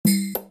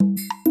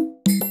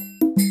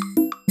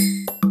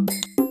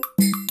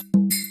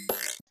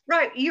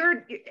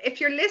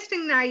if you're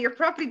listening now, you're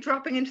probably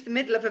dropping into the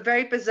middle of a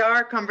very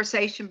bizarre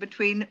conversation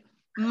between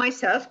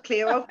myself,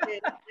 Cleo O'Flynn,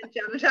 and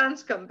Janet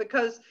Anscombe,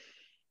 because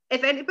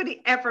if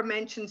anybody ever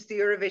mentions the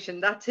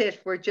Eurovision, that's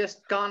it. We're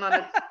just gone on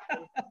it.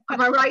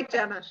 Am I right,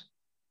 Janet?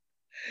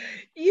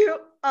 You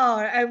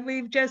are, and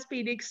we've just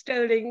been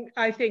extolling,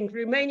 I think,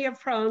 Romania,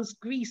 France,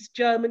 Greece,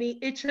 Germany,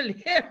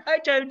 Italy. I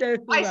don't know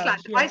who Iceland.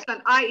 else. Yeah.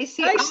 Iceland.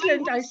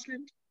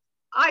 Iceland.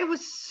 I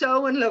was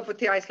so in love with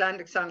the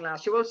Icelandic song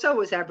last year. Well, so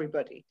was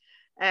everybody.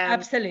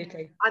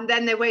 Absolutely. And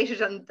then they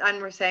waited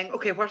and were saying,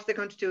 okay, what are they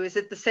going to do? Is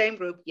it the same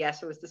group?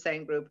 Yes, it was the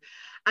same group.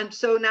 And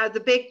so now the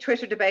big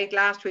Twitter debate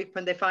last week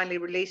when they finally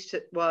released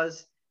it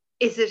was,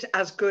 is it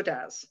as good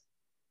as?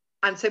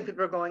 And some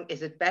people are going,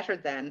 is it better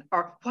than?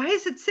 Or why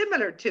is it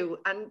similar to?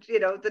 And, you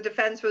know, the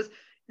defense was,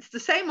 it's the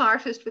same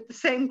artist with the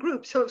same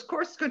group. So, of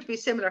course, it's going to be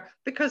similar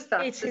because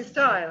that's the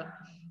style.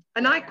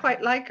 And I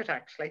quite like it,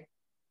 actually.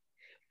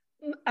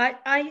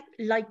 I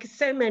like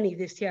so many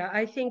this year.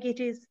 I think it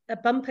is a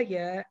bumper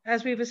year.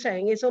 As we were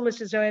saying, it's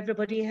almost as though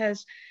everybody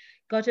has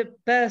got a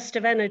burst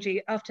of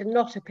energy after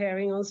not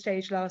appearing on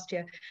stage last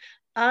year.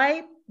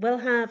 I will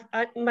have,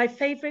 my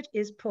favourite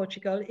is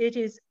Portugal. It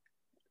is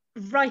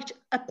right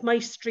up my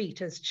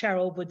street, as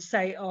Cheryl would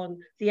say on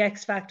The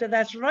X Factor.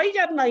 That's right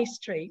up my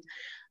street.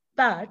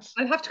 But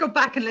I'll have to go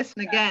back and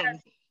listen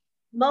again.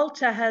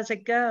 Malta has a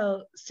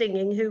girl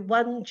singing who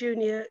won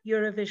Junior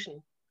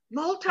Eurovision.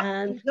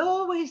 Malta is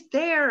always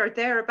there or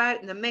thereabout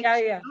in the mix.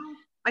 Yeah.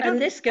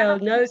 And this girl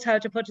knows how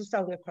to put a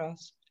song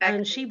across. Excellent.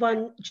 And she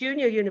won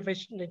Junior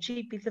Eurovision, and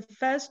she'd be the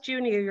first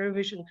Junior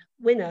Eurovision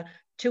winner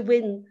to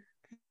win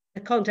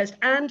the contest.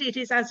 And it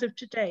is, as of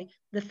today,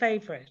 the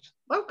favourite.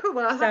 Oh, cool.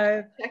 Well, I'll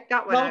have to check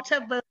that one out.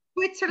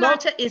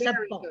 Malta is a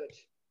bop. Good.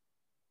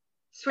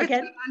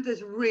 Switzerland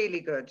is really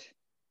good.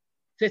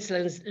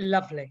 Switzerland's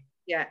lovely.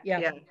 Yeah.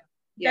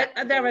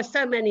 There are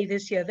so many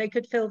this year. They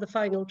could fill the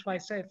final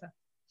twice over.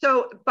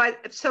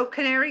 So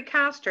Canary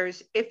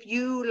Casters, if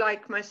you,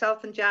 like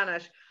myself and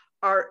Janet,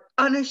 are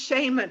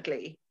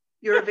unashamedly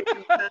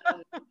Eurovision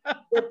fans,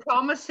 we're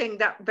promising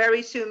that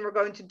very soon we're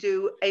going to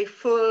do a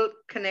full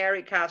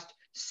Canary Cast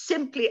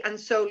simply and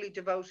solely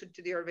devoted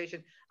to the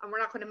Eurovision. And we're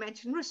not going to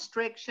mention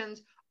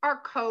restrictions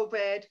or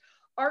COVID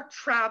or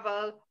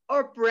travel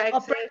or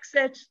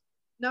Brexit.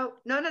 No,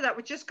 none of that.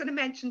 We're just going to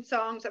mention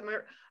songs, and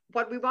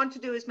what we want to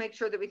do is make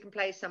sure that we can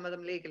play some of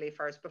them legally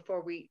first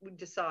before we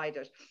decide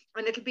it.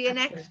 And it'll be an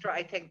extra,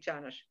 I think,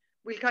 Janet.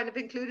 We'll kind of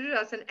include it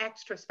as an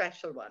extra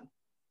special one.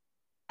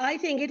 I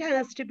think it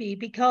has to be,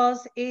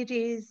 because it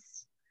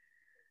is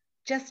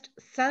just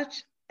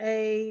such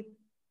a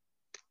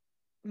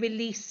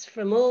release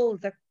from all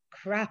the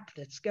crap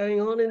that's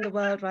going on in the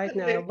world right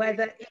now,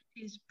 whether it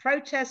is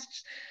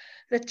protests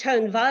that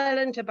turn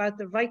violent about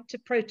the right to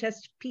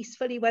protest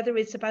peacefully, whether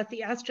it's about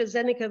the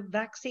AstraZeneca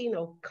vaccine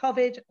or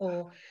COVID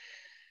or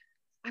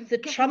the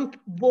Trump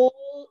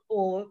wall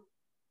or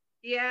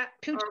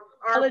Putin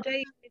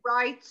holiday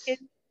rights,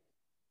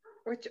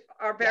 which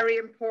are very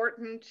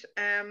important.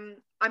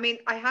 I mean,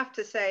 I have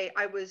to say,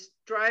 I was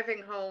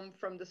driving home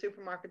from the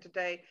supermarket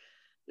today,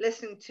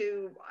 listening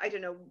to, I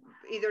don't know,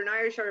 either an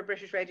Irish or a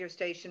British radio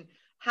station,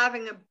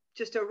 having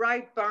just a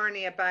right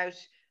Barney about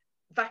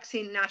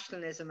vaccine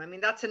nationalism. I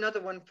mean, that's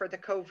another one for the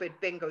COVID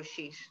bingo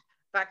sheet.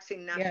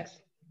 Vaccine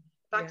nationalism,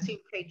 vaccine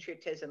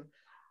patriotism.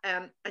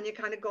 And you're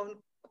kind of going,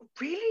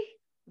 really?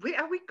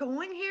 Are we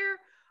going here?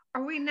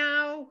 Are we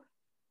now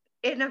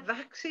in a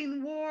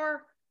vaccine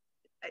war?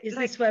 Is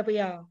this where we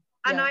are?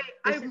 And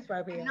I'm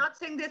not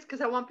saying this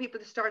because I want people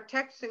to start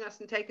texting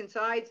us and taking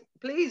sides.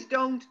 Please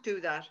don't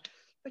do that.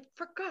 But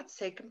for God's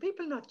sake, can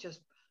people not just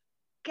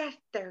get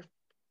their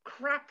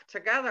crap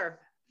together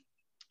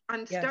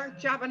and start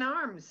jabbing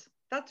arms?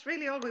 That's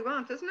really all we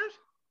want, isn't it?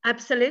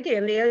 Absolutely.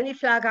 And the only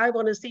flag I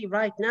want to see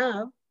right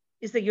now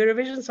is the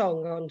Eurovision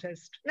Song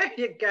Contest. There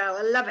you go.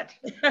 I love it.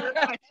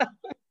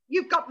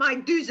 You've got my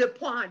 12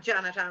 points,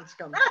 Janet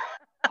Anscombe.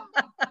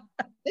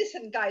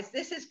 Listen, guys,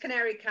 this is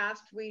Canary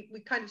Cast. We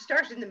kind of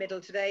started in the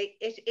middle today.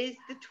 It is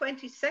the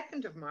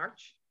 22nd of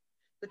March.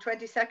 The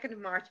 22nd of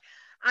March.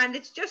 And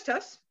it's just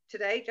us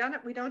today,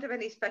 Janet. We don't have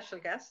any special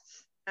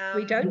guests.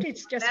 We don't.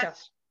 It's just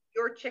us.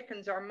 Your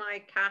chickens or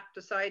my cat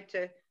decide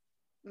to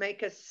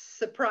make a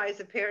surprise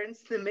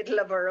appearance in the middle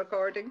of our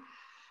recording.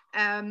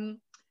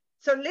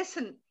 So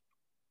listen,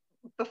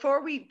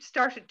 before we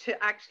started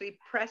to actually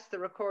press the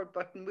record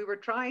button, we were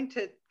trying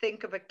to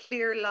think of a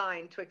clear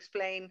line to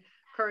explain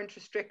current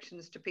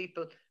restrictions to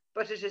people,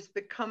 but it is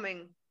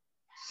becoming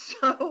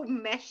so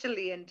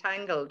meshily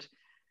entangled.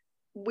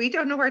 We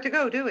don't know where to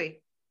go, do we?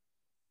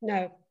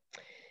 No,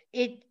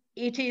 it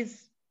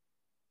is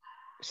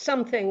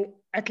something,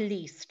 at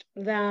least,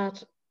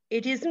 that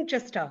it isn't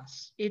just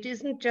us. It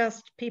isn't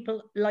just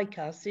people like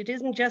us. It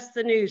isn't just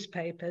the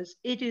newspapers.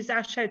 It is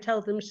Ash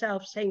Hotel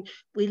themselves saying,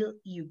 will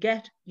you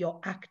get your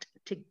act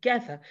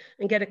together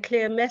and get a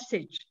clear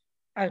message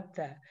out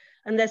there?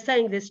 And they're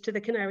saying this to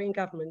the Canarian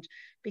government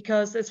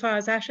because as far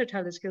as Ash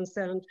Hotel is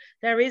concerned,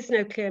 there is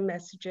no clear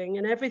messaging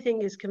and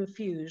everything is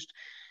confused.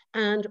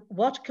 And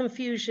what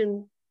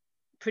confusion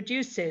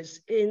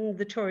produces in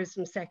the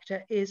tourism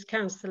sector is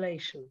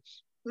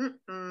cancellations.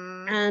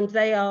 And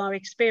they are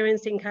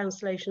experiencing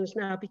cancellations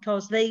now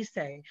because they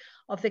say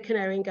of the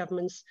Canarian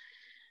government's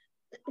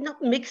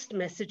not mixed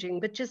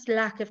messaging, but just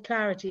lack of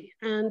clarity.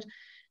 And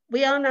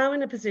we are now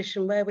in a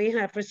position where we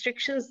have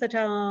restrictions that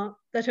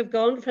have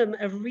gone from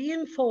a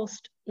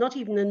reinforced, not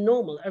even a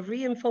normal, a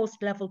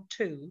reinforced level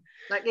 2,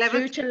 like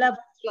through to level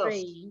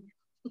 3,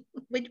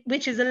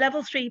 which is a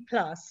level 3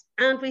 plus.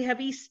 And we have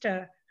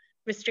Easter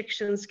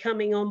restrictions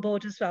coming on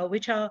board as well,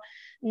 which are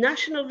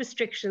national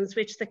restrictions,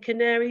 which the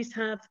Canaries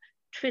have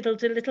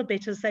twiddled a little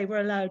bit as they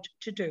were allowed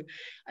to do.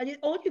 And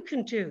all you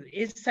can do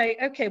is say,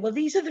 okay, well,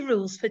 these are the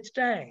rules for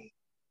today.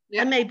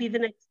 Yeah. And maybe the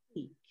next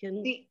week.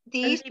 And the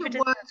Easter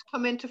ones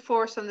come into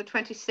force on the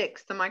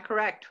 26th, am I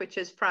correct? Which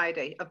is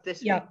Friday of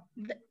this week.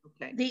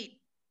 Okay.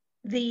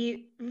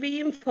 The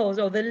reinforced,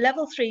 or the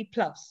level 3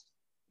 plus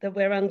that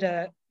we're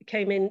under,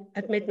 came in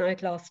at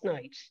midnight last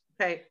night.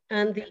 Okay.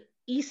 And the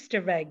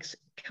Easter regs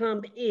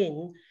come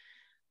in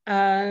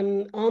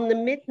on the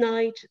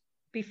midnight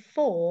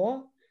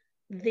before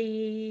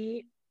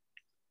the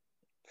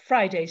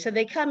Friday. So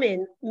they come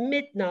in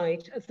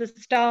midnight at the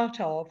start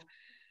of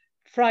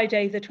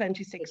Friday, the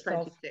 26th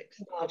of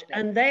March. Okay.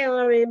 And they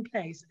are in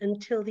place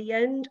until the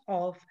end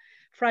of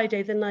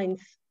Friday, the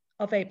 9th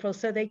of April.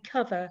 So they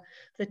cover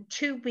the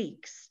 2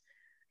 weeks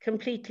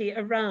completely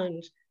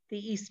around the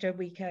Easter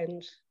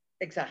weekend.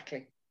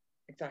 Exactly.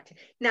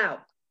 Now,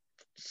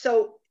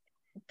 so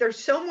there's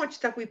so much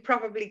that we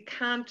probably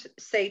can't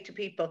say to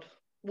people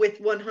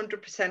with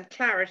 100%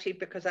 clarity,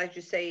 because as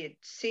you say, it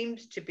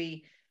seems to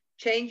be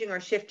changing or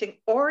shifting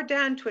or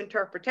down to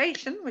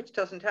interpretation, which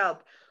doesn't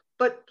help.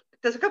 But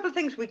there's a couple of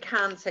things we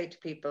can say to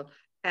people.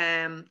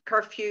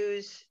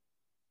 Curfews,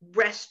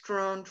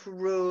 restaurant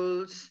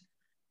rules,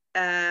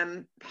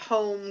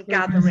 home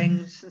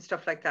gatherings and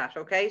stuff like that,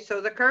 okay? So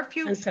the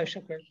curfew and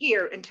social groups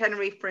here in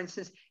Tenerife, for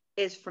instance,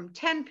 is from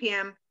 10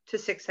 p.m. to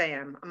 6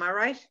 a.m. Am I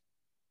right?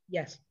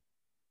 Yes.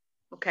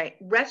 Okay.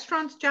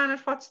 Restaurants,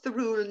 Janet, what's the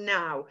rule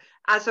now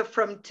as of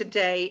from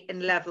today in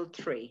level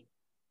 3?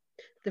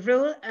 The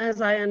rule, as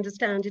I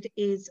understand it,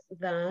 is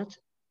that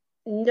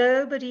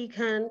nobody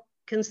can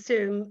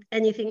consume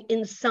anything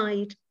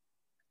inside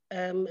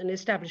an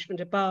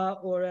establishment, a bar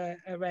or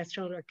a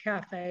restaurant or a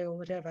cafe or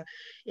whatever.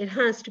 It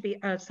has to be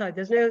outside.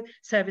 There's no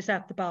service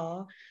at the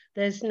bar.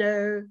 There's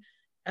no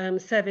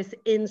service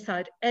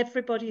inside.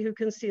 Everybody who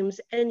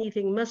consumes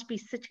anything must be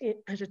sitting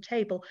at a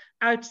table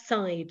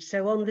outside,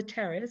 so on the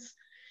terrace.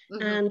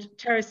 Mm-hmm. And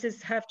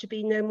terraces have to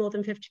be no more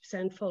than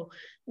 50% full.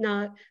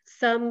 Now,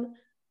 some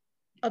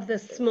of the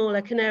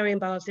smaller Canarian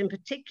bars in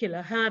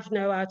particular have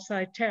no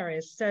outside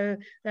terrace. So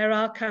there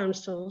are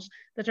councils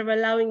that are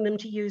allowing them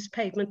to use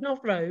pavement,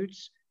 not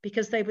roads,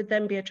 because they would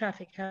then be a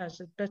traffic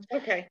hazard. But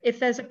okay, if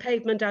there's a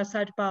pavement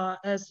outside a bar,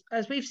 as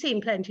we've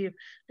seen plenty of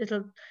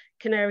little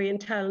Canarian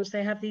towns,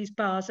 they have these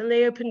bars and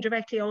they open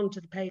directly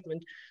onto the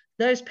pavement.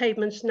 Those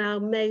pavements now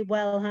may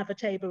well have a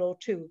table or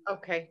two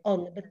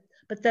on them,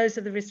 but those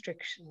are the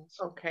restrictions.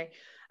 Okay.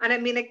 And I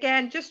mean,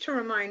 again, just to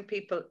remind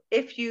people,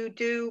 if you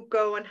do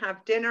go and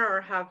have dinner or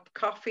have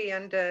coffee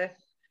and a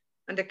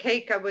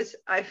cake, it was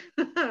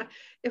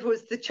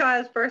the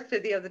child's birthday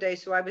the other day,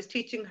 so I was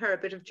teaching her a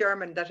bit of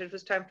German, that it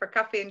was time for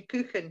coffee and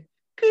Kuchen.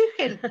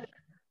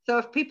 So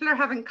if people are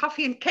having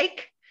coffee and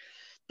cake,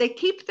 they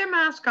keep their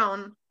mask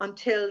on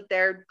until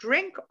their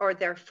drink or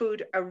their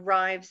food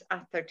arrives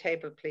at their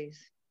table, please.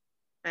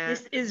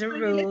 This is a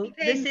rule.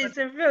 This is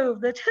a rule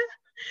that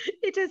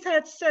it has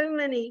had so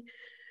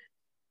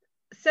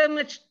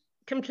much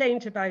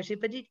complaint about it,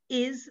 but it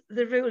is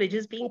the rule. It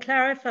has been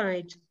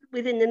clarified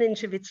within an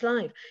inch of its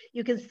life.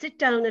 You can sit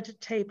down at a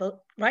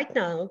table right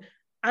now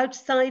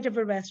outside of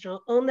a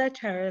restaurant, on their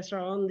terrace or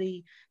on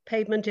the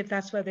pavement, if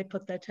that's where they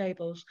put their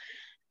tables,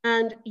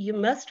 and you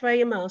must wear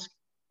your mask.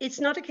 It's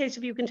not a case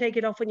of you can take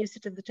it off when you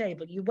sit at the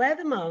table. You wear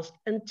the mask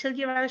until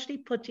you're actually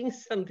putting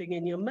something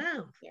in your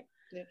mouth. Yeah.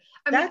 Yeah.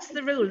 That's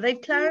the rule. They've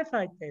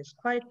clarified this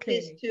quite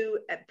clearly. Is to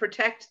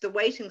protect the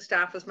waiting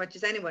staff as much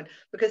as anyone,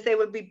 because they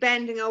will be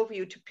bending over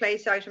you to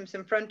place items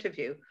in front of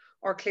you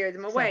or clear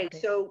them away.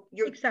 Exactly. So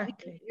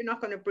you're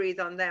not going to breathe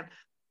on them.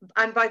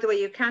 And by the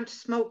way, you can't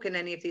smoke in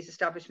any of these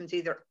establishments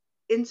either,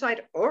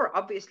 inside or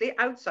obviously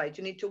outside.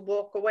 You need to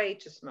walk away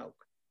to smoke.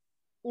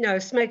 No,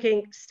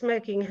 smoking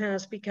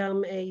has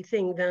become a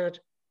thing that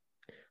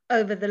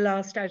over the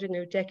last, I don't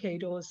know,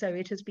 decade or so,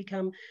 it has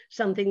become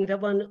something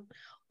that one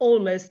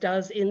almost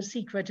does in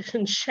secret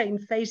and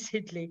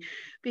shamefacedly,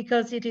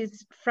 because it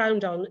is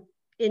frowned on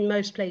in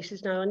most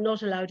places now and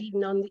not allowed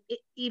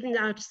even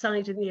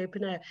outside in the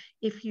open air.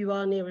 If you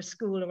are near a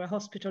school or a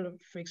hospital,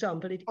 for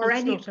example, it's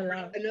not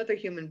allowed. Another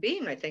human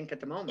being, I think,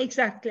 at the moment.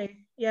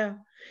 Exactly, yeah.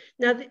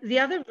 Now, the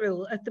other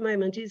rule at the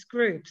moment is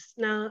groups.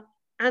 Now,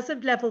 as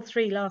of level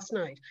 3 last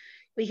night,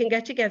 we can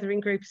get together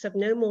in groups of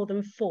no more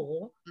than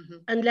 4, mm-hmm.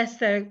 unless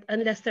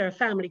they're a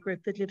family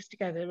group that lives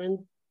together. And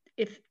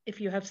if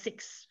you have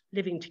 6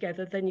 living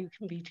together, then you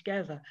can be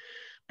together.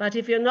 But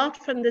if you're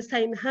not from the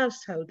same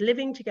household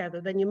living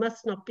together, then you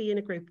must not be in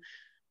a group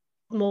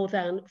more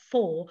than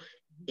 4.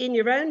 in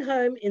your own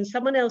home, in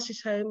someone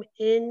else's home,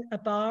 in a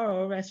bar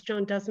or a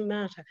restaurant, doesn't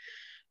matter.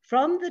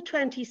 From the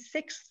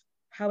 26th,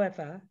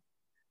 however,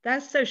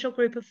 that social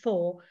group of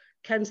 4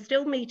 can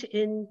still meet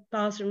in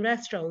bars and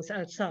restaurants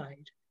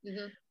outside.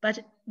 But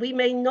we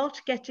may not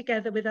get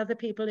together with other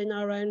people in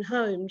our own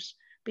homes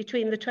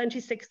between the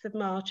 26th of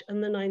March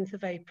and the 9th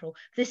of April.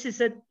 This is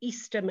an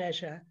Easter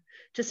measure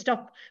to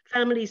stop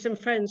families and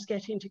friends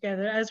getting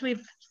together. As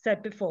we've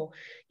said before,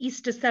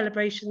 Easter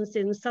celebrations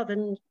in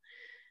southern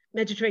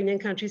Mediterranean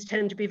countries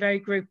tend to be very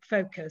group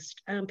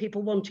focused, and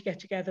people want to get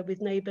together with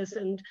neighbours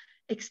and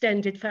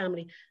extended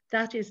family.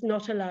 That is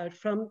not allowed.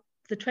 From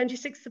the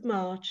 26th of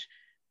March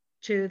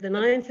to the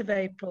 9th of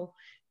April,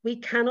 we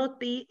cannot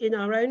be in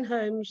our own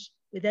homes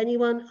with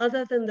anyone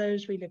other than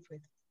those we live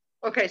with.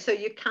 Okay, so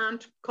you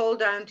can't call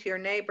down to your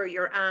neighbour,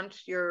 your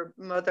aunt, your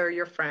mother,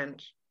 your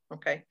friend.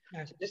 Okay,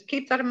 no. So just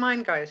keep that in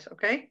mind, guys.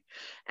 Okay.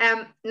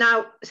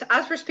 Now, so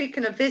as we're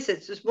speaking of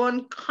visits, there's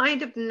one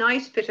kind of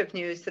nice bit of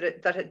news that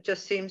it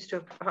just seems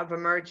to have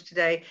emerged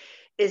today,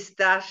 is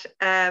that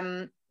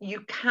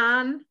you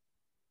can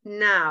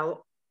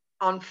now,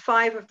 on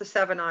 5 of the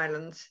 7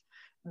 islands,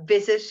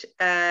 visit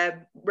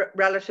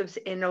relatives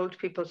in old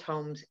people's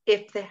homes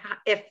if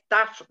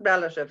that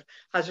relative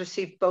has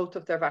received both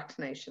of their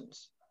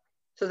vaccinations.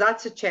 So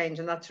that's a change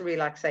and that's a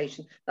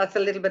relaxation. That's a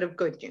little bit of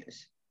good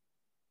news.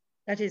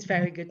 That is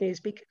very good news,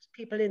 because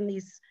people in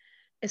these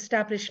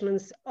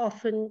establishments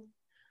often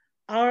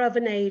are of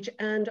an age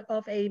and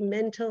of a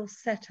mental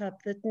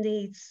setup that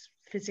needs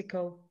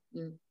physical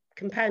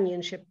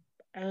companionship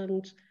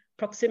and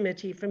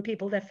proximity from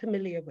people they're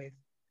familiar with,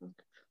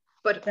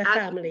 but their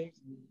family.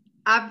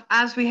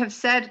 As we have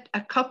said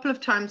a couple of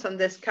times on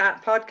this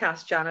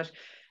podcast, Janet,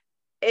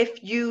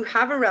 if you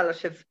have a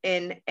relative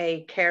in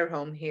a care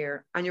home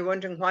here and you're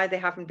wondering why they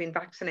haven't been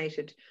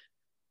vaccinated,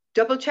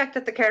 double check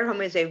that the care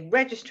home is a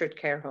registered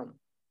care home,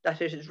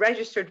 that it is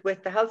registered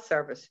with the health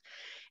service.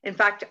 In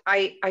fact,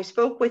 I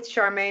spoke with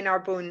Charmaine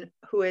Arboon,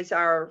 who is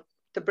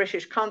the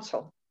British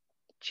consul.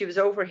 She was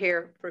over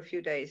here for a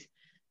few days,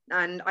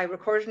 and I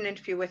recorded an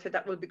interview with her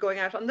that will be going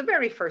out on the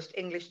very first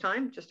English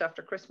time, just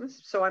after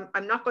Christmas. So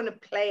I'm not going to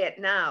play it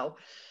now,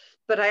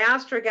 but I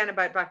asked her again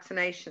about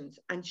vaccinations,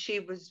 and she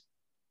was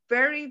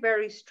very,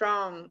 very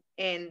strong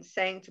in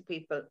saying to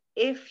people,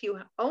 if you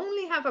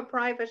only have a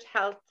private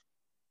health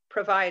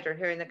provider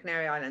here in the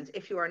Canary Islands,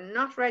 if you are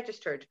not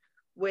registered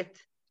with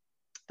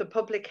the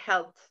public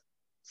health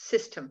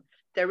system,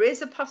 there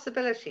is a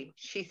possibility,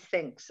 she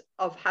thinks,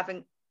 of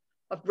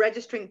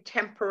registering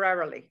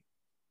temporarily.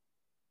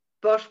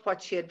 But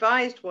what she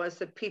advised was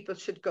that people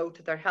should go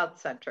to their health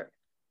centre.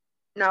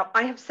 Now,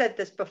 I have said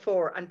this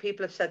before, and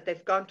people have said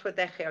they've gone to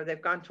Adeje or they've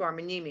gone to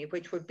Armanimi,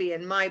 which would be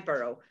in my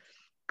borough,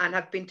 and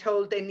have been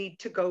told they need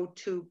to go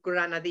to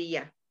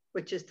Granadilla,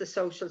 which is the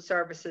social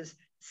services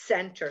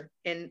centre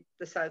in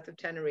the south of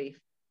Tenerife.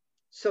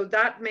 So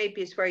that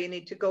maybe is where you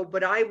need to go.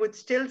 But I would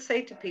still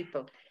say to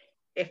people,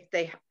 if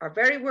they are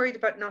very worried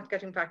about not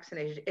getting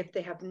vaccinated, if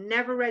they have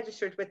never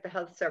registered with the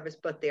health service,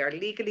 but they are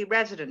legally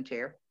resident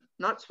here,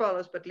 not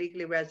Swallows, but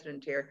legally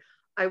resident here,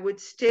 I would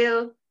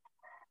still,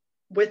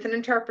 with an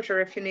interpreter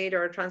if you need,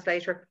 or a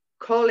translator,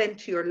 call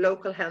into your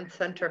local health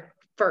centre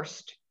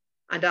first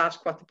and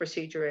ask what the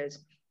procedure is,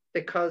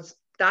 because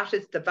that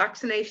is the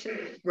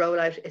vaccination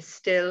rollout is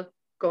still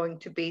going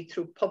to be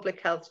through public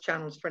health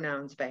channels for now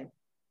in Spain.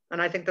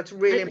 And I think that's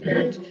really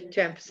important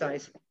to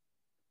emphasize.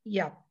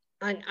 Yeah,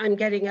 I'm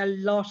getting a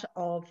lot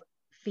of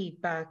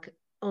feedback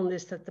on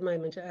this at the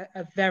moment,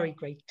 a very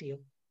great deal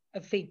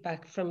of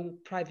feedback from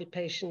private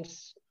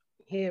patients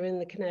here in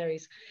the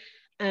Canaries.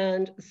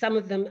 And some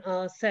of them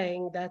are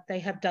saying that they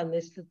have done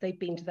this, that they've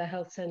been to the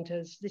health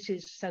centres. This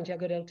is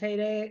Santiago del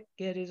Teide,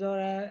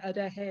 Guerizora,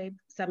 Adeje,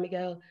 San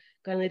Miguel,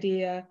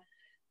 Granadilla.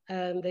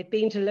 They've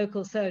been to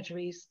local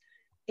surgeries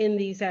in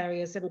these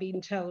areas and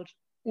been told,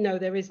 no,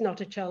 there is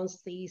not a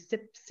chance. The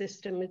SIP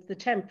system, the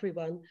temporary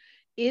one,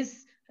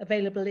 is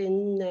available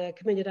in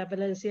Comunidad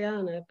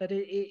Valenciana, but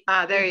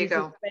there you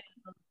go.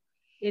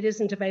 It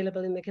isn't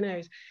available in the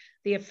Canaries.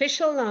 The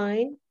official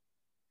line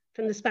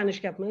from the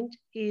Spanish government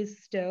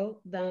is still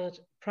that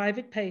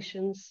private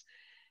patients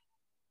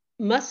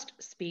must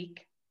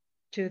speak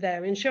to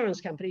their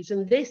insurance companies.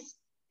 And this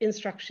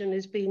instruction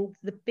has been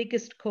the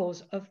biggest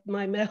cause of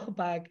my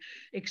mailbag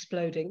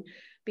exploding,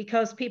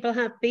 because people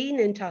have been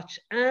in touch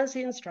as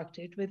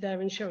instructed with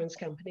their insurance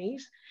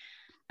companies,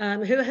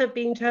 who have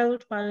been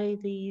told by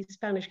the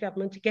Spanish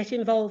government to get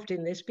involved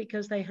in this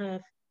because they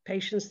have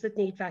patients that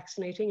need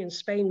vaccinating, and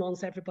Spain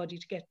wants everybody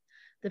to get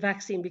the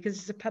vaccine because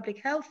it's a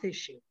public health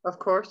issue. Of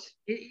course.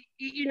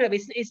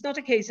 It's not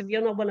a case of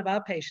you're not one of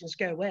our patients,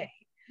 go away.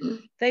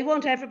 They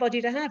want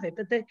everybody to have it,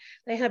 but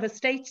they have a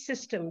state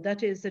system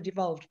that is a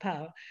devolved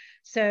power.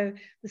 So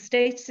the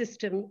state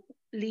system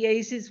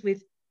liaises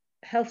with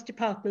health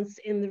departments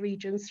in the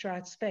regions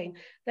throughout Spain.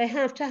 They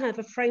have to have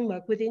a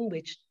framework within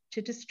which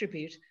to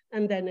distribute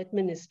and then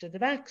administer the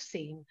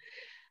vaccine.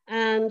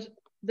 And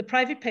the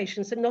private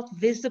patients are not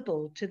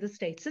visible to the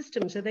state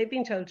system, so they've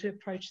been told to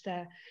approach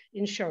their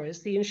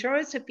insurers. The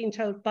insurers have been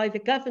told by the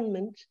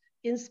government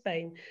in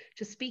Spain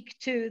to speak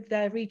to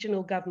their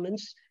regional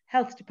governments,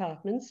 health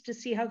departments, to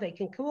see how they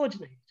can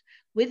coordinate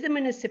with the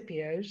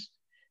municipios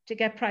to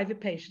get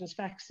private patients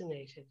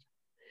vaccinated.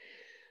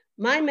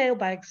 My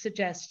mailbag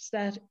suggests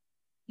that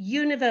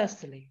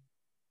universally,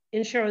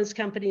 insurance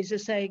companies are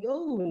saying,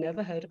 oh, we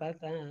never heard about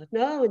that.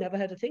 No, we never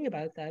heard a thing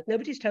about that.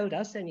 Nobody's told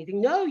us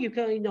anything. No, you're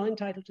not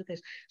entitled to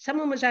this.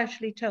 Someone was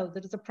actually told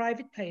that as a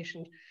private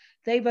patient,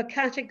 they were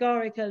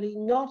categorically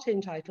not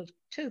entitled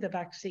to the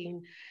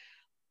vaccine,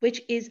 which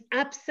is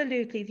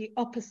absolutely the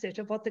opposite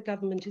of what the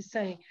government is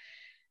saying.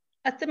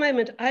 At the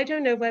moment, I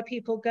don't know where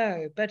people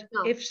go, but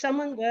if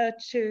someone were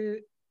to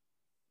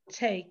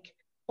take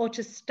or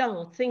to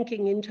start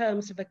thinking in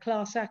terms of a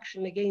class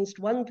action against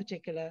one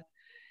particular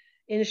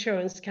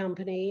insurance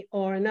company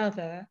or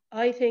another,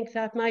 I think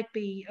that might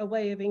be a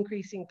way of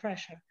increasing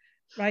pressure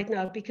right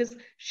now, because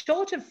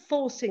short of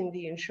forcing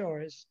the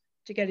insurers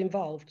to get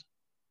involved,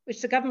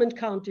 which the government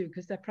can't do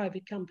because they're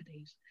private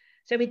companies,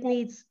 so it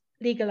needs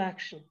legal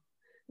action.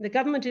 The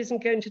government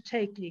isn't going to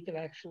take legal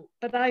action,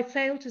 but I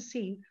fail to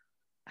see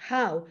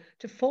how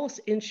to force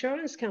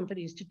insurance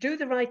companies to do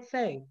the right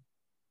thing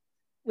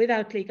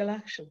without legal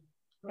action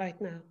right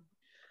now.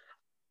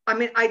 I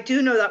mean, I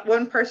do know that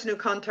one person who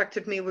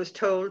contacted me was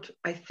told,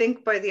 I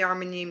think by the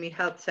Armeniemi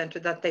Health Centre,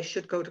 that they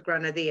should go to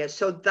Granadilla.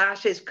 So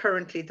that is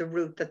currently the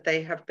route that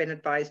they have been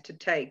advised to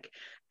take.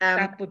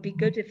 That would be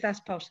good if that's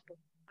possible.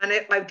 And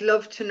I'd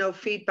love to know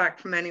feedback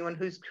from anyone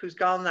who's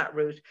gone that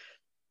route.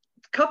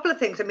 A couple of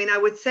things. I mean, I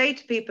would say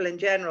to people in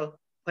general,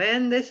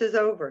 when this is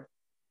over,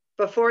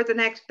 before the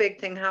next big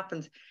thing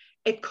happens,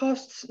 it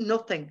costs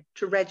nothing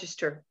to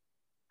register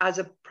as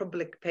a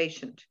public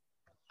patient.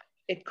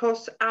 It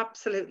costs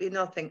absolutely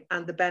nothing,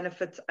 and the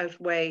benefits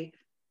outweigh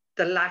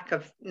the lack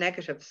of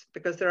negatives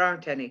because there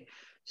aren't any.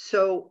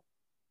 So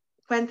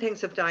when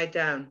things have died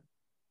down,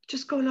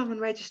 just go along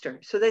and register.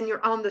 So then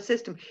you're on the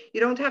system.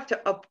 You don't have to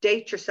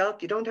update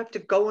yourself. You don't have to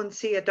go and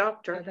see a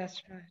doctor. Oh,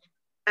 that's right.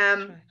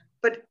 That's right.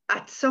 But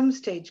at some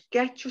stage,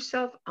 get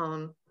yourself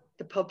on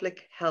the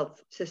public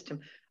health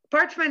system.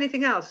 Apart from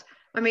anything else,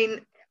 I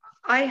mean,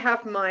 I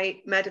have my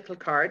medical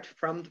card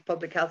from the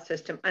public health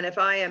system, and if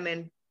I am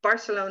in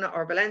Barcelona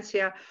or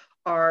Valencia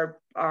or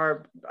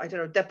I don't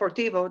know,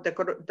 Deportivo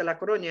de La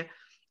Coruña,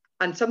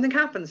 and something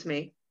happens to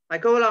me, I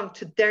go along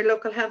to their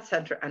local health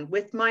centre, and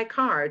with my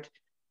card,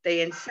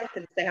 in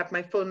seconds, they have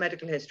my full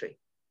medical history.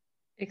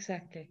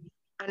 Exactly.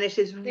 And it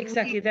is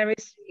exactly really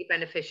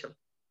beneficial.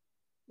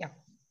 Yeah.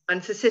 And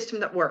it's a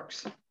system that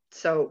works.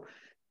 So,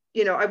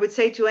 you know, I would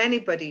say to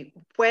anybody,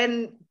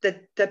 when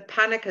the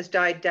panic has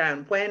died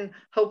down, when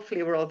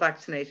hopefully we're all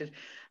vaccinated,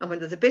 and when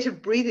there's a bit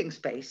of breathing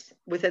space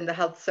within the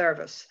health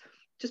service,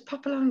 just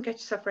pop along and get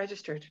yourself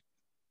registered.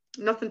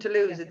 Nothing to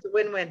lose. Yeah. It's a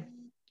win-win.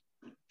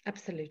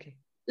 Absolutely.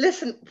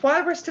 Listen,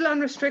 while we're still on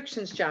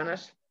restrictions,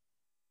 Janet,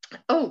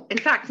 while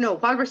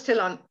we're still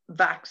on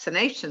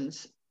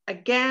vaccinations,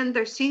 again,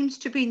 there seems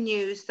to be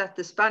news that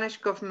the Spanish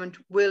government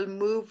will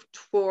move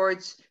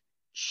towards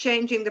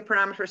changing the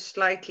parameters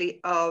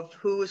slightly of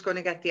who was going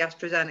to get the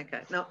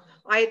AstraZeneca. Now,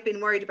 I had been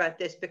worried about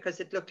this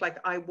because it looked like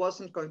I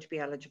wasn't going to be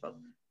eligible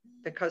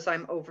because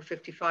I'm over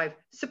 55,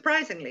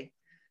 surprisingly.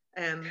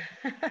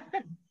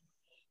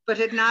 But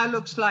it now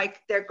looks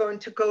like they're going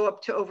to go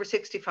up to over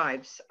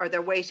 65s, or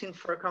they're waiting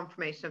for a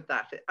confirmation of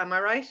that. Am I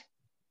right?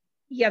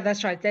 Yeah,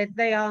 that's right.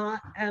 They are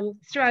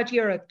throughout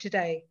Europe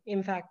today.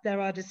 In fact,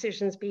 there are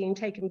decisions being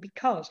taken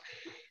because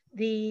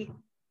the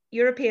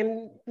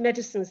European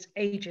Medicines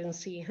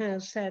Agency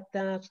has said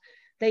that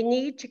they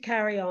need to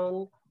carry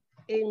on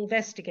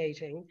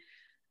investigating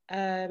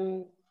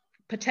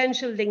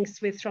potential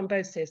links with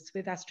thrombosis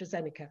with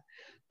AstraZeneca.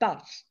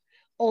 But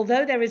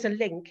although there is a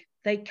link,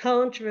 they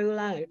can't rule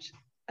out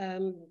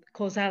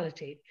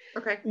causality.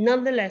 Okay.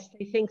 Nonetheless,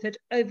 they think that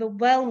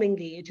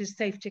overwhelmingly it is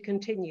safe to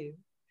continue,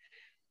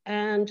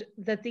 and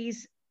that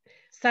these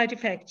side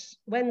effects,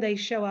 when they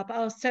show up,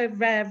 are so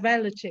rare,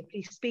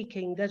 relatively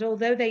speaking, that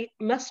although they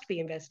must be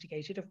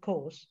investigated, of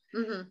course,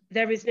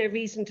 there is no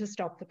reason to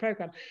stop the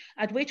program.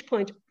 At which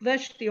point,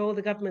 virtually all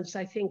the governments,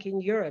 I think, in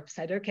Europe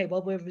said, okay,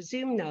 well, we'll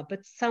resume now,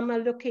 but some are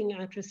looking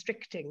at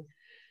restricting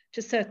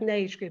to certain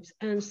age groups.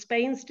 And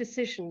Spain's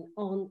decision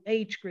on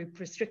age group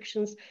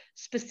restrictions,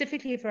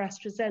 specifically for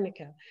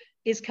AstraZeneca,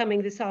 is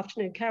coming this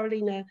afternoon.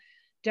 Carolina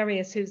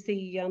Darius, who's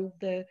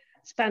the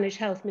Spanish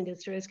health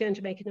minister, is going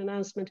to make an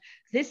announcement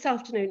this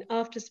afternoon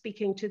after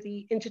speaking to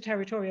the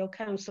Interterritorial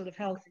Council of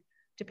Health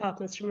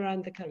Departments from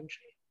around the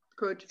country.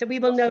 Good. So we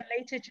will know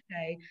later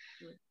today.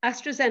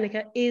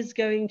 AstraZeneca is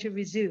going to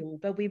resume,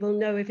 but we will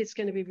know if it's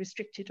going to be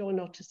restricted or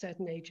not to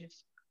certain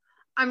ages.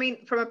 I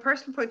mean, from a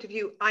personal point of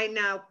view, I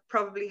now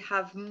probably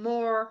have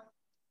more,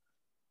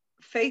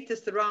 faith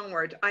is the wrong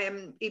word, I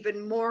am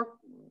even more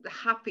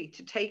happy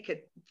to take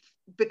it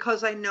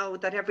because I know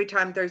that every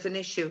time there's an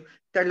issue,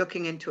 they're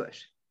looking into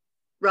it,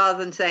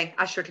 rather than saying,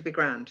 sure, it'll be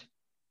grand.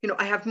 You know,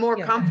 I have more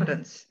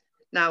confidence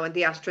now in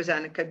the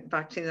AstraZeneca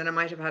vaccine than I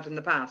might have had in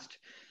the past.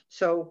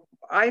 So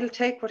I'll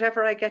take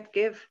whatever I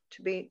give,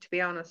 to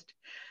be honest.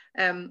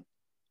 I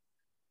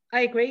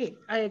agree.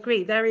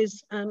 There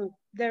is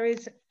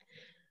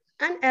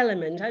an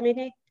element. I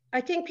mean,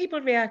 I think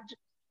people react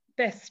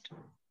best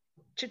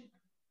to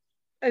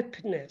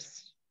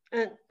openness.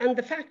 And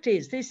the fact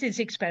is, this is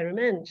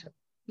experimental.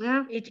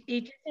 Yeah. It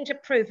isn't a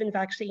proven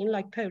vaccine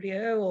like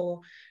polio or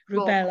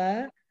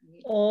rubella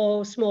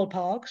or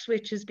smallpox,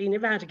 which has been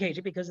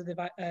eradicated because of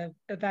the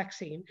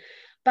vaccine.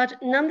 But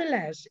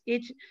nonetheless,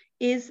 it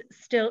is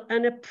still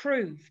an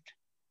approved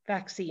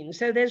vaccine.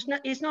 So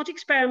it's not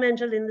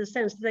experimental in the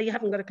sense that they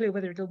haven't got a clue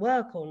whether it'll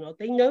work or not.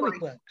 They know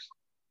it works.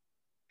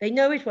 They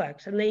know it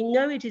works, and they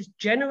know it is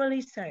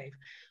generally safe,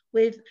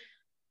 with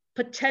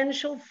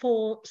potential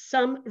for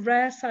some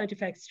rare side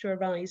effects to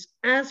arise,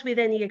 as with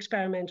any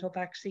experimental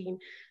vaccine,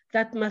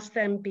 that must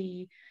then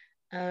be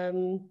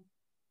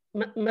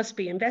must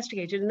be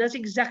investigated. And that's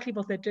exactly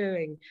what they're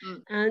doing.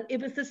 And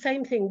it was the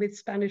same thing with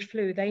Spanish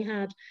flu. They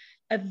had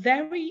a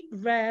very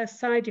rare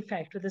side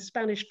effect with the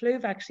Spanish flu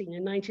vaccine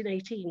in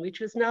 1918, which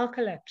was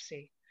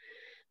narcolepsy.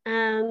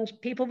 And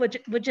people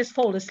would just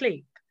fall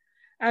asleep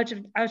out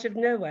of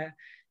nowhere.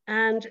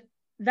 And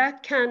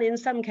that can, in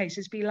some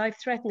cases, be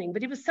life-threatening,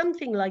 but it was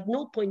something like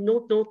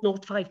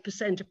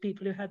 0.0005% of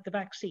people who had the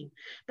vaccine.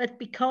 But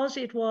because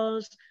it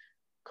was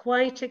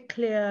quite a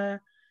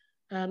clear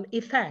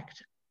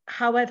effect,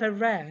 however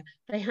rare,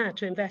 they had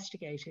to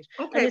investigate it.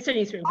 Okay. And it's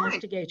only through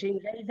investigating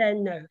they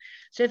then know.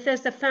 So if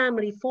there's a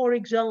family, for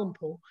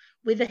example,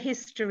 with a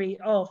history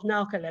of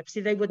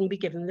narcolepsy, they wouldn't be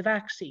given the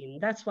vaccine.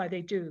 That's why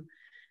they do.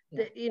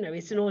 You know,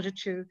 it's in order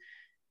to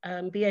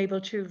be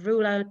able to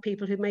rule out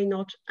people who may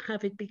not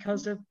have it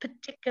because of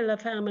particular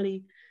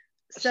family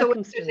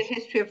circumstances. So if there's a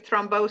history of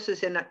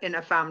thrombosis in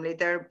a family,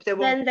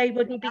 then they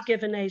wouldn't be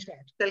given AZ.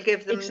 They'll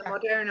give them the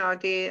Moderna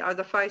or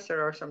the Pfizer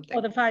or something.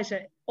 Or the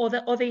Pfizer, or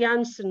the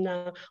Janssen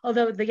now.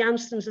 Although the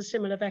Janssen's a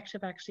similar vector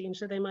vaccine,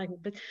 so they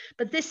mightn't.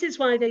 But this is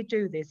why they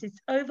do this. It's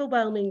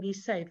overwhelmingly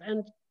safe.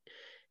 And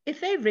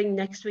if they ring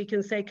next week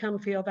and say, "Come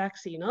for your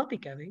vaccine," I'll be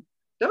going.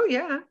 Oh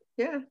yeah,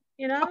 yeah.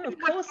 You know, of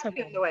course I'm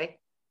on the way.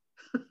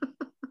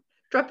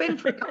 Drop in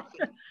for coffee.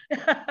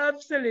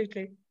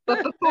 Absolutely.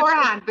 But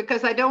beforehand,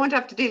 because I don't want to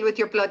have to deal with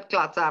your blood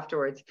clots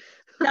afterwards.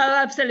 No,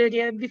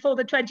 absolutely. Before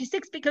the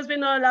 26th, because we're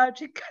not allowed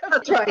to go.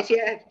 That's right,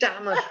 yeah.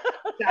 Damn it.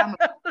 Damn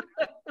it.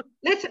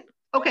 Listen,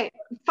 okay,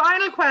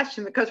 final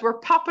question, because we're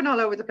popping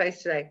all over the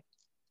place today.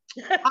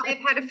 I've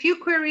had a few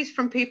queries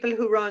from people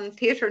who run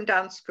theatre and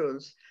dance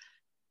schools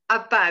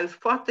about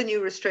what the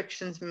new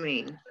restrictions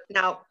mean.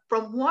 Now,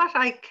 from what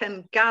I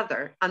can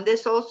gather, and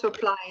this also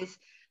applies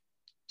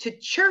to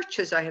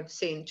churches I have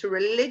seen, to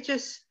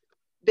religious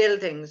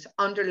buildings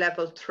under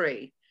level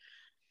 3,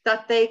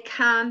 that they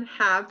can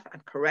have,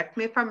 and correct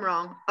me if I'm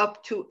wrong,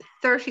 up to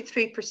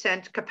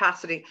 33%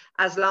 capacity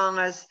as long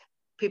as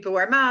people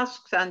wear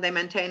masks and they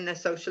maintain a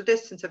social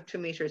distance of 2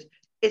 meters.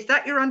 Is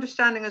that your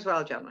understanding as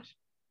well, Janet?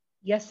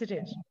 Yes, it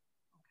is.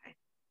 Okay.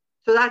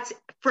 So that's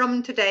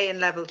from today in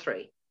level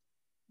 3?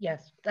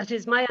 Yes, that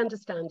is my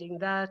understanding,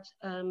 that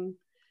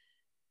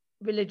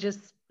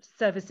religious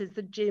services,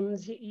 the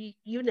gyms,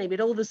 you name it,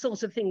 all the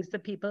sorts of things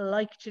that people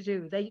like to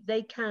do,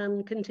 they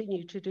can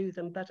continue to do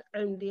them, but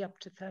only up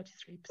to 33%.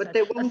 But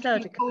they won't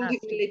be holding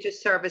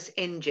religious service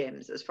in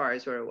gyms, as far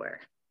as we're aware.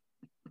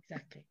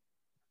 Exactly.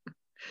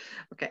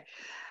 Okay.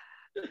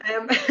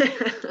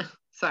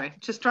 Sorry,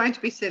 just trying to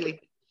be silly.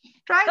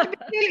 Trying to be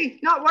silly,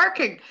 not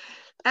working.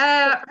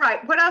 Right,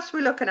 what else are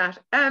we looking at?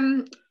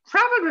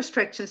 Travel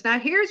restrictions. Now,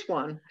 here's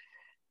one.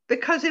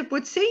 Because it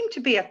would seem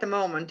to be at the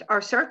moment, or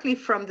certainly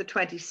from the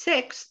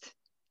 26th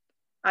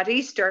at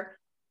Easter,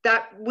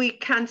 that we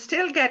can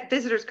still get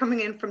visitors coming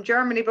in from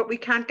Germany, but we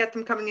can't get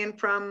them coming in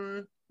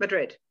from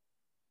Madrid.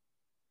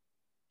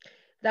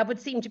 That would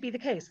seem to be the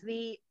case.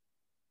 The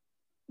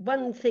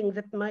one thing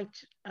that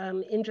might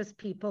interest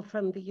people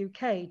from the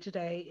UK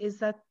today is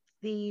that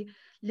the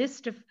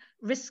list of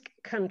risk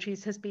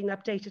countries has been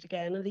updated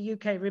again, and the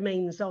UK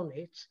remains on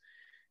it.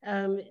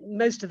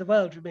 Most of the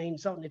world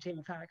remains on it,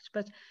 in fact,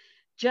 but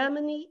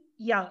Germany,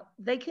 yeah,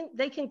 they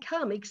can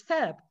come,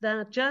 except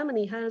that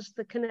Germany has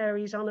the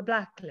Canaries on a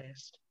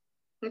blacklist.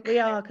 Okay. We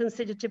are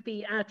considered to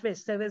be at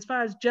risk. So as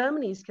far as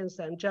Germany is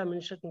concerned,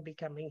 Germans shouldn't be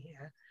coming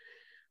here.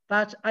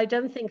 But I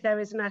don't think there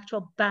is an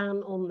actual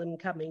ban on them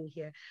coming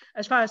here.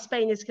 As far as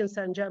Spain is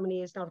concerned,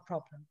 Germany is not a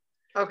problem.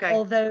 Okay.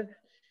 Although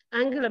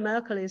Angela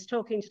Merkel is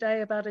talking today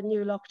about a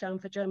new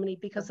lockdown for Germany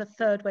because a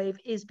third wave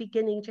is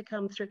beginning to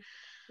come through.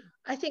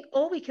 I think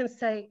all we can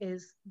say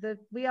is that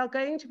we are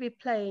going to be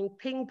playing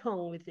ping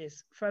pong with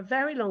this for a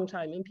very long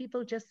time, and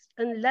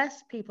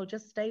unless people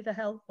just stay the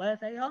hell where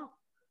they are.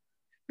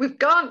 We've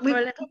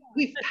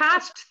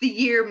passed the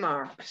year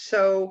mark,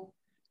 so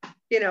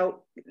you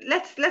know,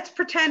 let's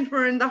pretend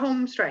we're in the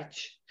home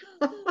stretch.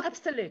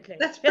 Absolutely.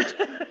 Let's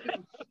pretend.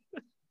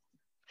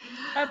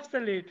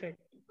 Absolutely.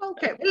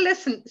 Okay. Well,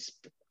 listen.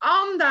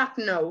 On that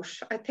note,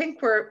 I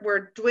think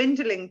we're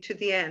dwindling to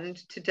the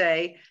end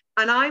today.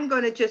 And I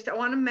want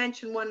to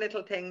mention one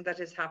little thing that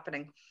is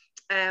happening.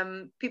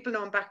 People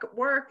know I'm back at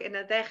work in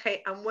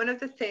Adeje, and one of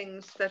the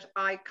things that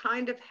I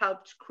kind of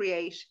helped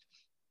create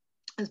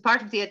as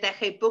part of the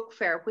Adeje Book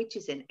Fair, which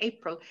is in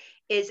April,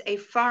 is a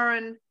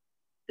foreign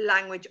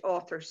language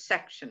author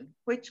section,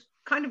 which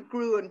kind of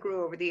grew and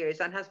grew over the years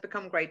and has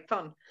become great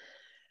fun.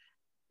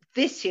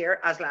 This year,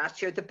 as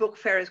last year, the book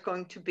fair is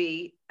going to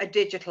be a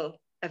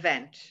digital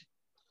event.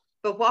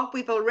 But what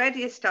we've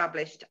already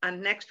established,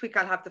 and next week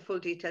I'll have the full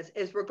details,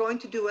 is we're going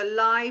to do a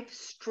live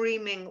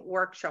streaming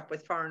workshop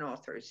with foreign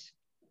authors,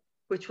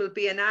 which will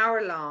be an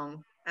hour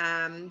long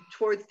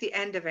towards the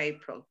end of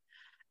April.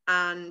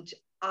 And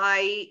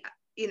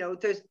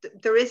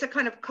there is a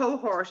kind of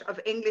cohort of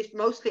English,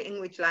 mostly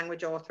English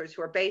language authors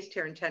who are based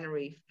here in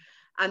Tenerife.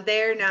 And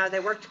they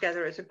work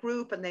together as a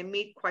group and they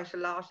meet quite a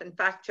lot. In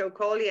fact, Joe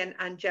Coley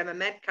and Gemma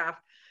Metcalf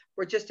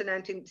were just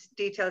announcing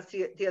details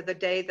the other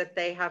day that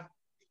they have,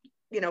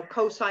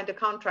 co-signed a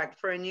contract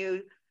for a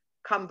new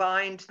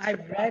combined.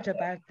 I've read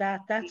about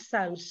that. That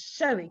sounds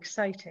so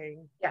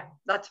exciting. Yeah,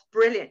 that's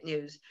brilliant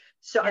news.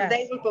 So, yes. And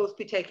they will both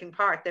be taking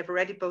part. They've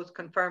already both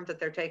confirmed that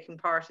they're taking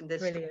part in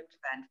this event.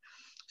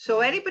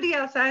 So anybody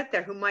else out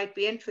there who might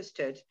be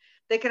interested,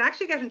 they can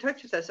actually get in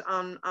touch with us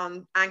on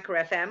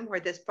Anchor FM, where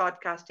this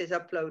podcast is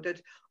uploaded,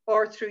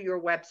 or through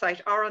your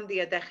website, or on the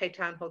Adeje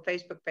Town Hall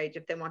Facebook page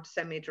if they want to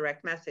send me a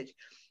direct message.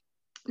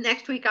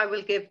 Next week, I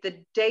will give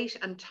the date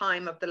and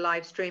time of the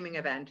live streaming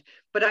event,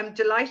 but I'm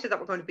delighted that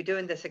we're going to be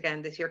doing this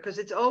again this year because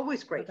it's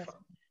always great fun.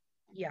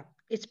 Yeah,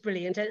 it's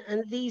brilliant.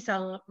 And these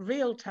are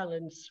real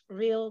talents,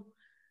 real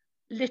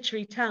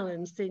literary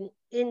talents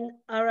in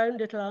our own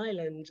little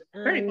island.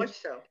 Very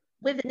much so.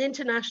 With an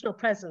international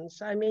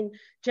presence. I mean,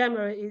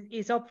 Gemma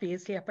is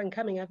obviously up and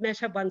coming. I've met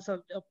her once,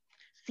 or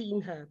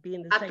seen her be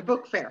in the same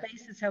book fair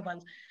space as her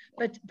once.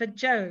 But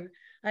Joe,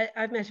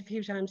 I've met a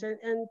few times,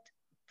 and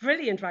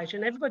brilliant writer,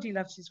 and everybody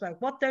loves his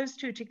work. What those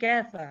two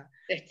together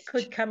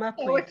could come up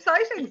with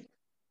exciting.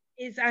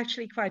 Is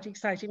actually quite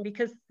exciting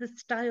because the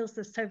styles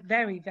are so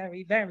very,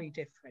 very, very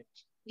different.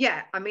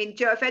 Yeah, I mean,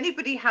 Joe, if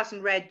anybody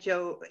hasn't read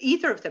Joe,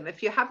 either of them,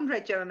 if you haven't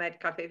read Joe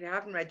Metcalf, if you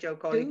haven't read Joe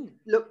Coley,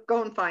 look,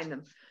 go and find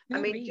them.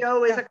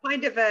 Joe is a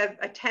kind of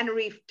a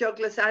Tenerife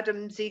Douglas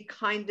Adamsy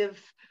kind of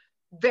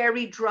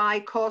very dry,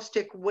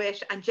 caustic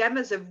wit, and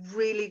Gemma's a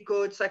really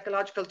good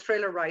psychological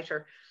thriller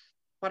writer.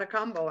 What a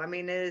combo. I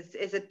mean, is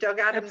it Doug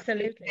Adams?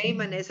 Absolutely.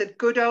 Gaiman? Is it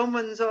Good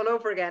Omens all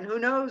over again? Who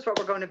knows what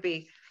we're going to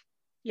be?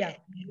 Yeah,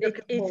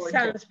 it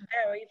sounds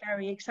very,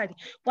 very exciting.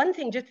 One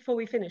thing, just before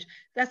we finish,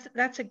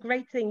 that's a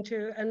great thing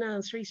to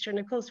announce for Easter. And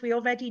of course, we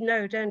already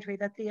know, don't we,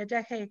 that the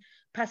Adeje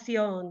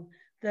Pasión,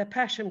 the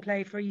Passion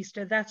Play for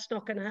Easter, that's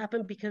not going to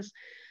happen because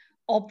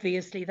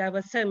obviously there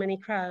were so many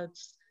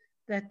crowds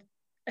that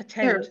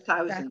attend. There are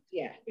thousands,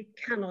 yeah. It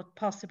cannot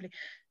possibly.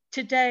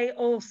 Today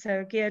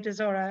also, Guia de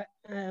Zora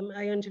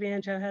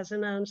Ayuntamiento has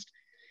announced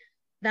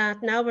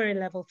that now we're in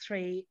level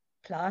 3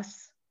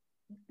 plus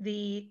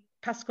the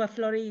Pascua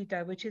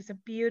Florida, which is a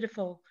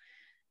beautiful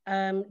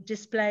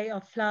display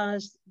of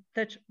flowers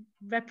that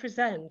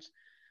represent,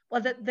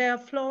 that they are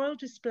floral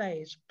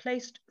displays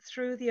placed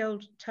through the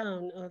old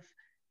town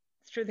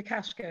through the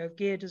Casco of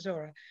Guia de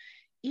Zora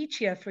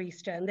each year for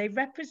Easter, and they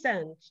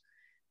represent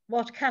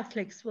what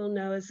Catholics will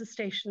know as the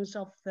Stations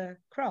of the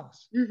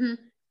Cross. Mm-hmm.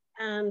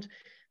 And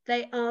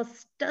they are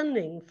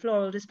stunning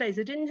floral displays.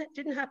 It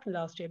didn't happen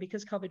last year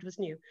because COVID was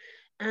new.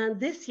 And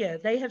this year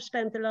they have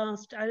spent the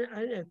last, I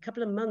don't know,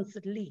 couple of months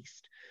at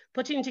least,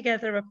 putting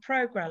together a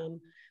program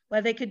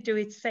where they could do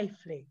it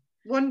safely.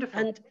 Wonderful.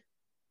 And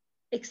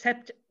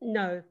except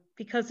no,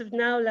 because of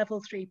now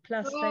level 3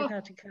 plus, they've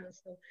had to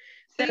cancel.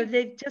 So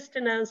they've just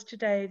announced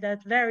today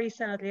that very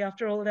sadly,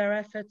 after all their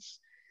efforts,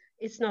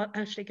 it's not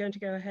actually going to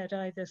go ahead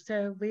either.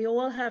 So we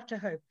all have to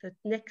hope that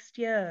next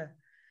year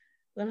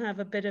we'll have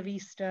a bit of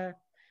Easter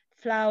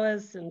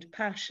flowers and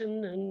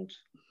passion and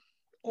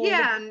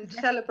and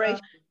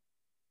celebration.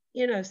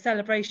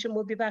 Celebration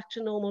will be back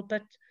to normal,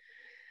 but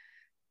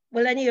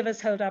will any of us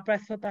hold our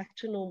breath for back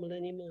to normal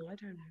anymore? I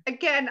don't know.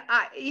 Again,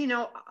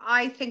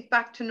 I think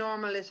back to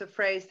normal is a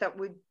phrase that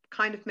we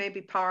kind of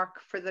maybe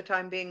park for the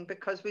time being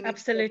because we need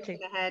absolutely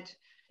to look ahead.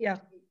 Yeah,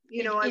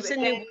 it's a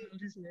new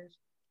world, isn't it?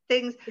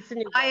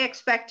 I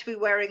expect to be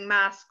wearing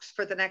masks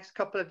for the next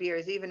couple of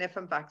years, even if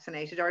I'm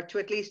vaccinated, or to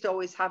at least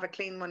always have a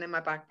clean one in my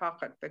back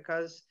pocket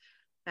because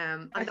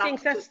I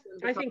think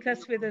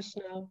that's with us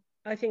now.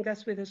 I think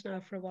that's with us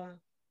now for a while.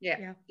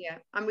 Yeah.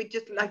 And we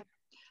just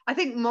I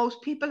think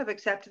most people have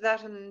accepted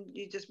that, and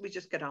we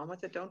just get on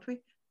with it, don't we?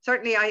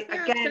 Certainly,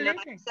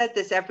 I've said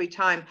this every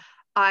time.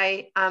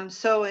 I am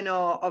so in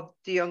awe of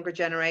the younger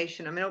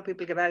generation. I know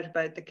people give out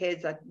about the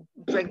kids that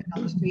drinking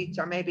on the streets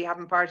or maybe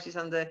having parties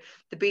on the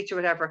beach or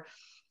whatever.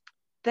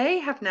 They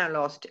have now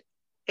lost,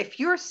 if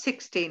you're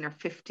 16 or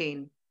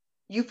 15,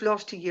 you've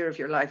lost a year of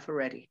your life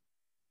already.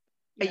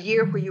 A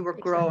year where you were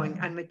growing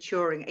and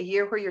maturing, a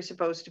year where you're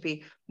supposed to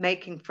be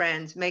making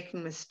friends,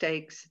 making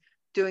mistakes,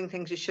 doing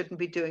things you shouldn't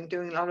be doing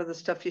a lot of the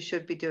stuff you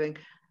should be doing.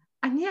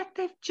 And yet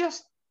they've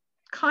just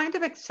kind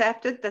of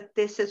accepted that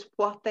this is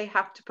what they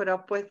have to put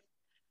up with.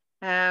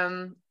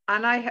 And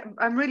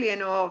I'm really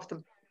in awe of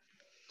them,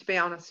 to be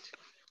honest.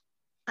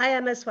 I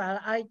am as well.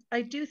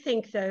 I do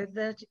think, though,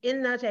 that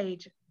in that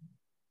age,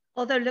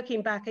 although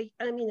looking back, a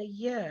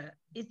year,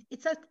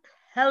 it's a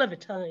hell of a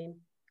time.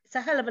 It's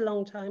a hell of a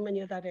long time when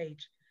you're that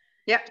age.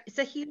 Yeah. It's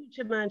a huge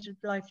amount of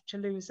life to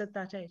lose at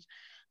that age.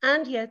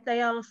 And yet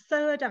they are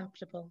so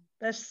adaptable.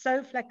 They're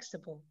so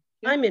flexible.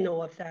 Yeah. I'm in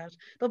awe of that.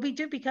 But we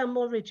do become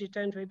more rigid,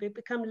 don't we? We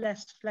become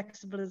less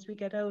flexible as we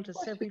get older.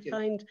 So we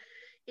find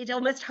it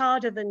almost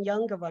harder than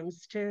younger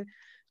ones to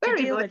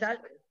deal with that.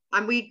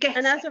 And we get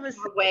in our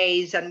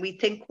ways and we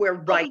think we're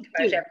right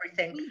about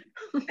everything.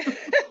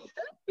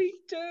 We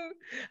do.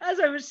 As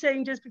I was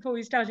saying just before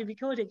we started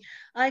recording,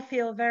 I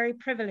feel very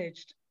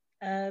privileged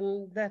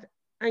that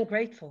I'm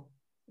grateful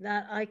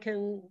that I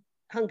can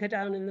hunker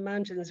down in the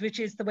mountains, which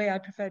is the way I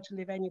prefer to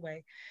live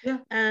anyway,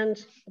 and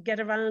get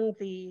around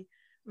the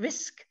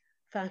risk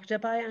factor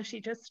by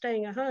actually just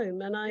staying at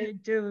home. And I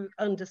do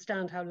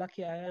understand how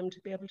lucky I am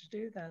to be able to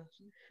do that.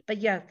 But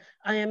yeah,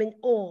 I am in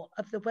awe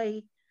of the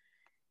way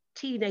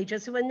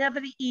teenagers, who are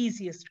never the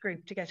easiest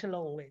group to get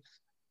along with,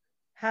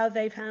 how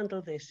they've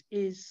handled this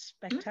is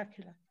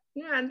spectacular.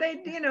 Yeah, and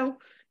they, you know,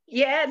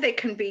 they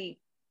can be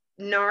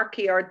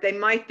narky or they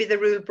might be the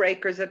rule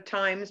breakers at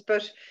times,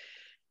 but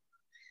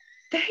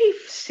they've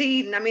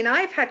seen, I mean,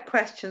 I've had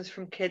questions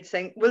from kids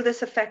saying, will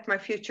this affect my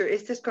future?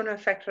 Is this going to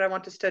affect what I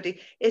want to study?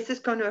 Is this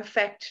going to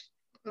affect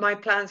my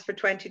plans for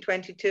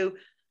 2022?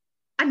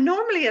 And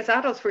normally as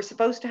adults, we're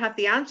supposed to have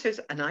the answers,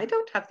 and I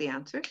don't have the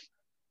answers.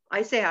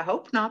 I say, I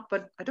hope not,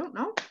 but I don't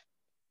know.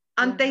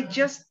 And they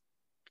just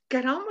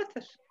get on with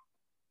it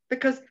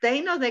because they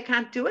know they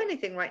can't do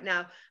anything right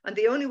now. And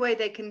the only way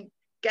they can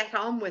get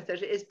on with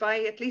it is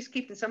by at least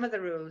keeping some of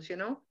the rules, you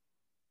know?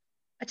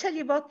 I tell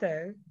you what,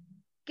 though,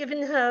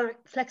 given how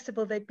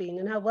flexible they've been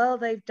and how well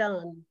they've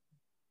done,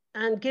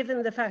 and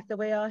given the fact that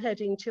we are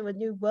heading to a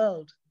new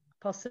world,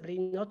 possibly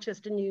not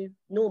just a new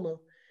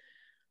normal,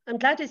 I'm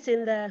glad it's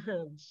in their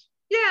hands.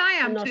 Yeah, I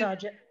am not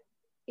too.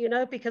 You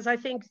know, because I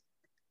think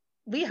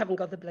we haven't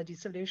got the bloody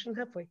solution,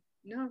 have we?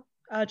 No.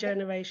 Our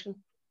generation.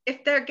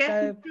 If they're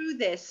getting through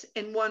this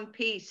in one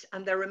piece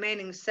and they're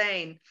remaining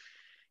sane,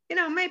 you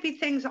know, maybe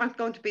things aren't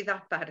going to be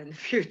that bad in the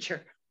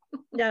future.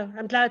 No,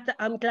 I'm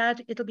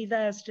glad it'll be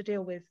theirs to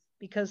deal with,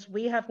 because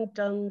we haven't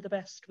done the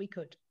best we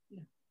could.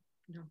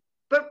 No.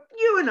 But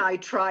you and I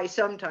try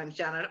sometimes,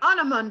 Janet. On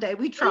a Monday,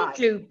 we try. We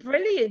do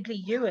brilliantly,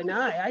 you and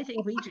I. I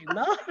think we do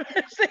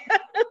marvelously.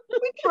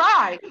 We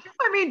try.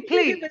 I mean,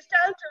 please. It was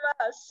down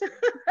to us.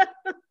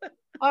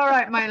 All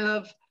right, my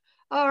love.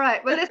 All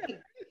right. Well,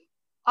 listen,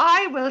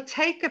 I will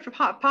take it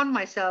upon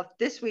myself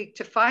this week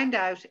to find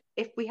out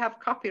if we have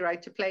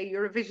copyright to play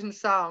Eurovision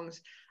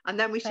songs. And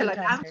then we shall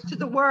announce to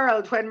the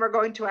world when we're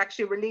going to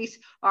actually release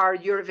our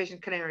Eurovision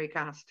Canary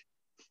Cast.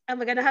 And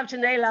we're going to have to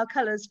nail our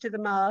colours to the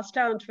mast,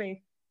 aren't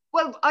we?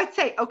 Well, I'd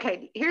say,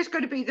 okay, here's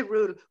going to be the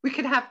rule. We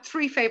can have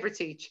 3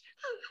 favourites each.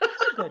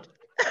 Good.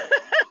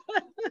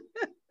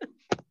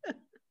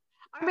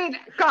 I mean,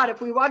 God,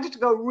 if we wanted to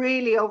go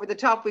really over the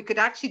top, we could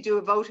actually do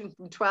a voting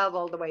from 12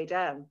 all the way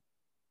down.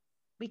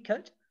 We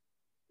could.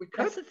 We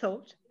could. That's a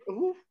thought.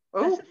 Ooh,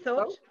 that's a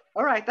thought. Oh.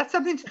 All right, that's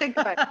something to think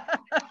about.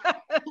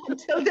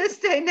 Until this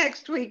day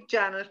next week,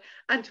 Janet,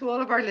 and to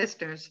all of our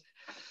listeners,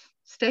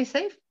 stay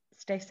safe.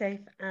 Stay safe,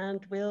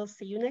 and we'll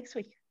see you next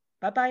week.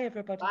 Bye-bye,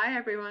 everybody. Bye,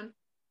 everyone.